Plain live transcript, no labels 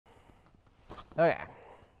Okay,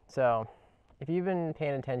 so if you've been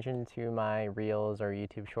paying attention to my reels or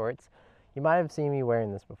YouTube shorts, you might have seen me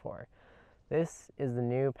wearing this before. This is the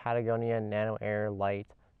new Patagonia Nano Air Light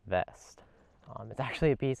Vest. It's actually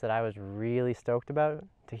a piece that I was really stoked about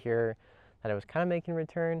to hear that it was kind of making a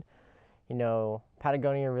return. You know,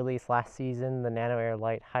 Patagonia released last season the Nano Air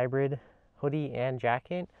Light Hybrid hoodie and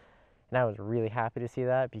jacket, and I was really happy to see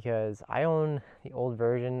that because I own the old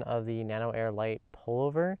version of the Nano Air Light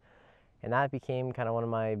pullover, and that became kind of one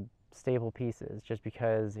of my staple pieces just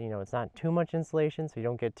because, you know, it's not too much insulation so you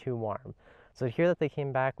don't get too warm. So to hear that they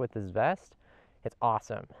came back with this vest, it's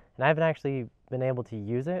awesome. And I haven't actually been able to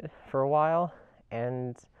use it for a while,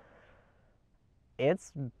 and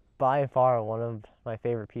it's by far one of my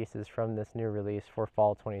favorite pieces from this new release for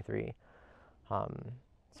fall 23.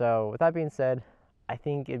 So with that being said, I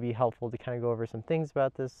think it'd be helpful to kind of go over some things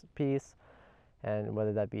about this piece, and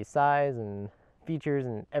whether that be size and features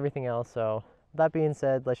and everything else. So that being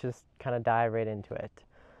said, let's just kind of dive right into it.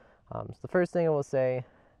 So the first thing I will say,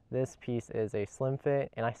 this piece is a slim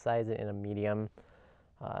fit, and I size it in a medium.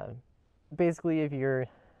 Basically, if you're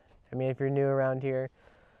new around here,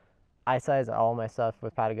 I size all my stuff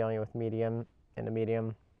with Patagonia with medium and a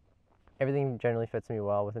medium. Everything generally fits me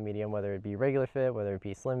well with a medium, whether it be regular fit, whether it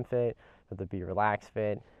be slim fit, whether it be relaxed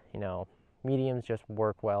fit. You know, mediums just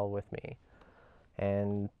work well with me.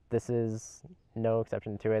 And this is no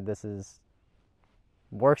exception to it.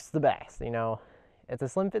 Works the best, you know. It's a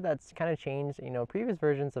slim fit that's kind of changed. You know, previous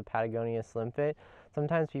versions of Patagonia slim fit,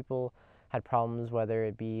 sometimes people had problems, whether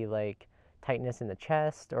it be like tightness in the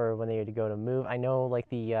chest or when they had to go to move. I know like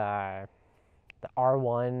the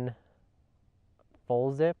R1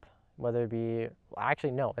 full zip, whether it be,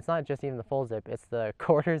 actually no, it's not just even the full zip, it's the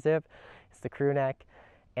quarter zip, it's the crew neck,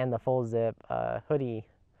 and the full zip hoodie.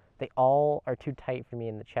 They all are too tight for me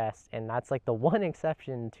in the chest, and that's like the one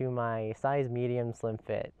exception to my size medium slim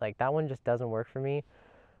fit. Like that one just doesn't work for me.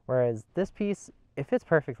 Whereas this piece, it fits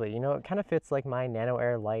perfectly. You know, it kind of fits like my Nano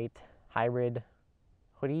Air Light hybrid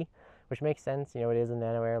hoodie, which makes sense. You know, it is a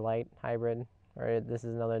Nano Air Light hybrid, or this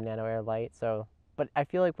is another Nano Air Light. So, but I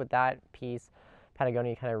feel like with that piece,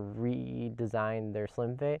 Patagonia kind of redesigned their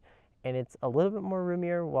slim fit, and it's a little bit more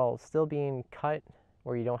roomier while still being cut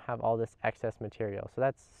where you don't have all this excess material. So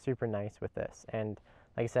that's super nice with this. And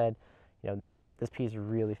like I said, you know, this piece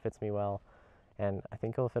really fits me well, and I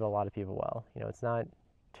think it'll fit a lot of people well. You know, it's not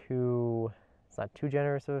too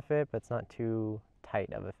generous of a fit, but it's not too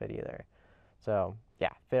tight of a fit either. So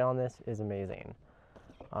yeah, fit on this is amazing.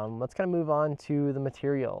 Let's kind of move on to the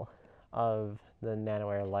material of the Nano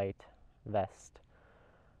Air Light Vest.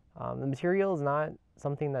 The material is not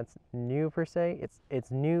something that's new per se.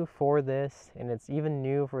 It's new for this, and it's even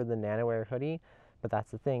new for the Nano Air hoodie. But that's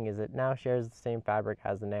the thing, is it now shares the same fabric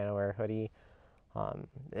as the Nano Air hoodie.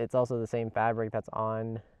 It's also the same fabric that's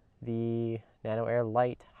on the Nano Air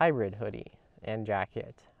Light hybrid hoodie and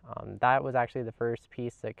jacket. That was actually the first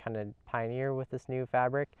piece that kind of pioneered with this new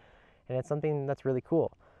fabric, and it's something that's really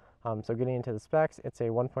cool. So getting into the specs, it's a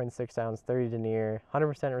 1.6 ounce 30 denier,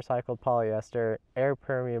 100% recycled polyester, air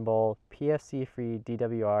permeable, PFC free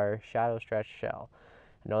DWR shadow stretch shell.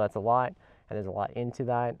 I know that's a lot, and there's a lot into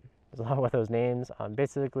that. There's a lot with those names.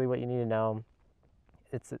 Basically what you need to know,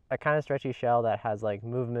 it's a kind of stretchy shell that has like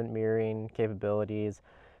movement mirroring capabilities.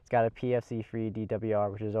 It's got a PFC free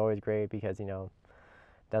DWR, which is always great because, you know,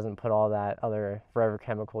 doesn't put all that other forever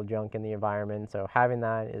chemical junk in the environment. So having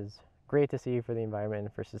that is great to see for the environment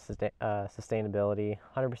and for sustainability.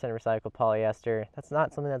 100% recycled polyester. That's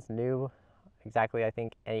not something that's new. Exactly, I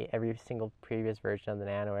think every single previous version of the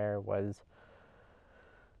Nano Air was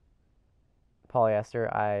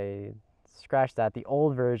polyester. I scratched that. The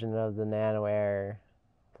old version of the Nano Air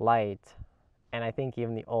Light, and I think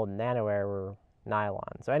even the old Nano Air were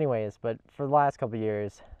nylon. So anyways, but for the last couple of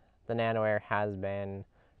years, the Nano Air has been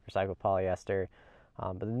recycled polyester.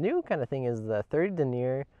 But the new kind of thing is the 30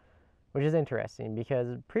 denier, which is interesting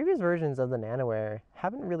because previous versions of the Nano Air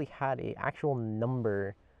haven't really had an actual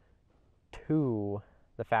number to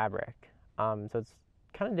the fabric. So it's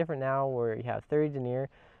kind of different now where you have 30 denier,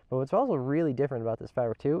 but what's also really different about this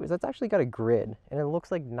fabric too is it's actually got a grid, and it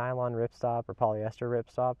looks like nylon ripstop or polyester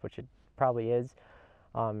ripstop, which it probably is.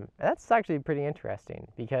 That's actually pretty interesting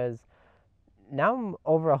because now I'm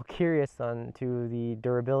overall curious on to the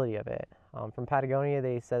durability of it. From Patagonia,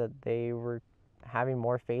 they said that they were having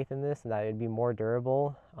more faith in this and that it'd be more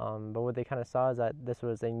durable. But what they kind of saw is that this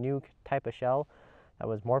was a new type of shell that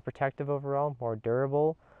was more protective overall, more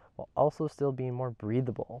durable, while also still being more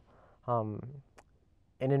breathable.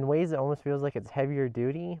 And in ways it almost feels like it's heavier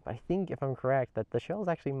duty, but I think if I'm correct that the shell is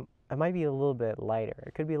actually, it might be a little bit lighter.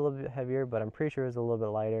 It could be a little bit heavier, but I'm pretty sure it's a little bit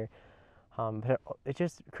lighter. But it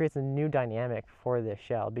just creates a new dynamic for this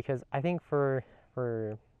shell, because I think for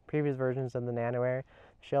previous versions of the Nano Air,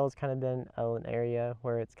 the shell has kind of been an area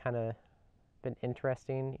where it's kind of been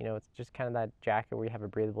interesting. You know, it's just kind of that jacket where you have a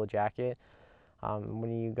breathable jacket.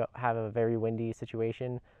 When you have a very windy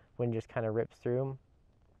situation, wind just kind of rips through.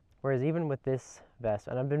 Whereas even with this vest,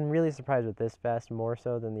 and I've been really surprised with this vest more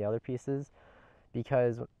so than the other pieces,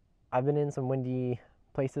 because I've been in some windy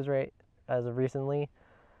places right as of recently,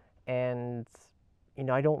 and you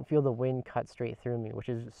know, I don't feel the wind cut straight through me, which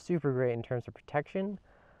is super great in terms of protection.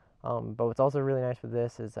 But what's also really nice with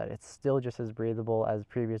this is that it's still just as breathable as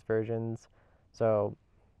previous versions. So,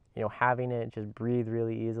 you know, having it just breathe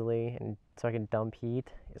really easily and so I can dump heat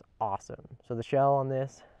is awesome. So the shell on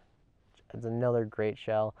this is another great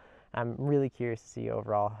shell. I'm really curious to see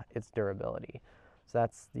overall its durability. So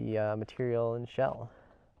that's the material and shell.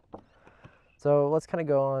 So let's kind of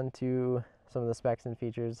go on to some of the specs and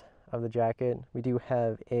features of the jacket. We do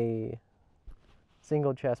have a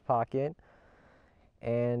single chest pocket,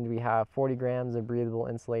 and we have 40 grams of breathable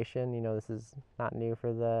insulation. You know, this is not new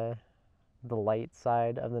for the light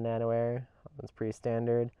side of the Nano Air. It's pretty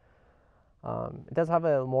standard. It does have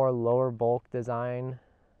a more lower bulk design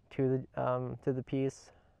to the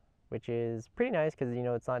piece, which is pretty nice because, you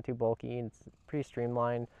know, it's not too bulky. It's pretty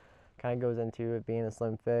streamlined. Kind of goes into it being a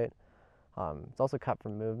slim fit. It's also cut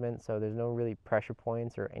from movement, so there's no really pressure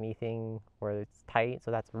points or anything where it's tight, so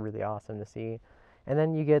that's really awesome to see. And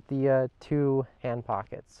then you get the 2 hand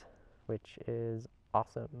pockets, which is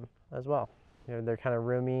awesome as well. You know, they're kind of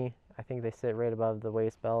roomy. I think they sit right above the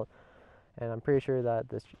waist belt, and I'm pretty sure that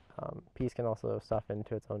this piece can also stuff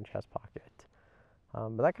into its own chest pocket.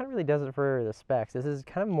 But that kind of really does it for the specs. This is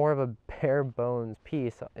kind of more of a bare bones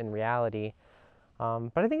piece in reality,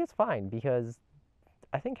 but I think it's fine because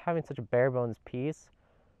I think having such a bare bones piece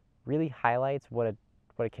really highlights what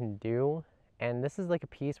it can do. And this is like a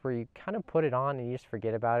piece where you kind of put it on and you just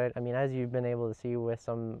forget about it. I mean, as you've been able to see with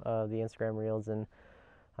some of the Instagram reels and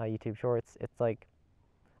YouTube shorts, it's like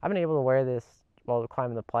I've been able to wear this while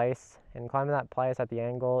climbing the plice, and climbing that plice at the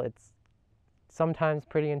angle, it's sometimes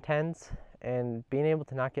pretty intense, and being able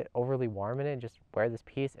to not get overly warm in it, just wear this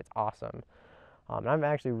piece, it's awesome. And I'm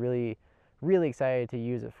actually really excited to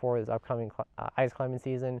use it for this upcoming ice climbing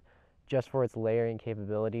season, just for its layering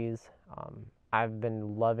capabilities. I've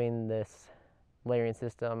been loving this layering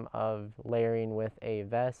system of layering with a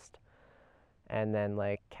vest and then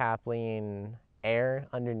like capling air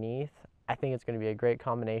underneath. I think it's going to be a great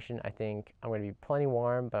combination. I think I'm going to be plenty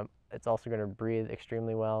warm, but it's also going to breathe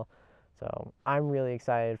extremely well. So I'm really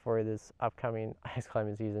excited for this upcoming ice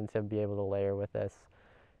climbing season to be able to layer with this.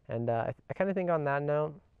 And I kind of think on that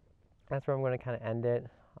note, that's where I'm going to kind of end it.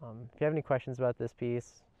 If you have any questions about this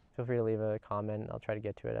piece, feel free to leave a comment. I'll try to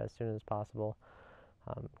get to it as soon as possible,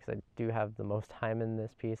 because I do have the most time in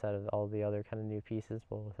this piece out of all the other kind of new pieces,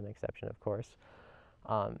 well, with an exception, of course.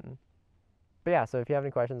 But yeah, so if you have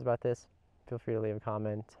any questions about this, feel free to leave a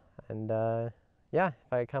comment. And yeah,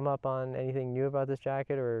 if I come up on anything new about this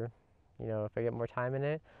jacket, or you know, if I get more time in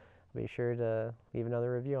it, I'll be sure to leave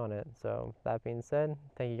another review on it. So that being said,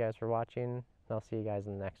 thank you guys for watching, and I'll see you guys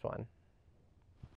in the next one.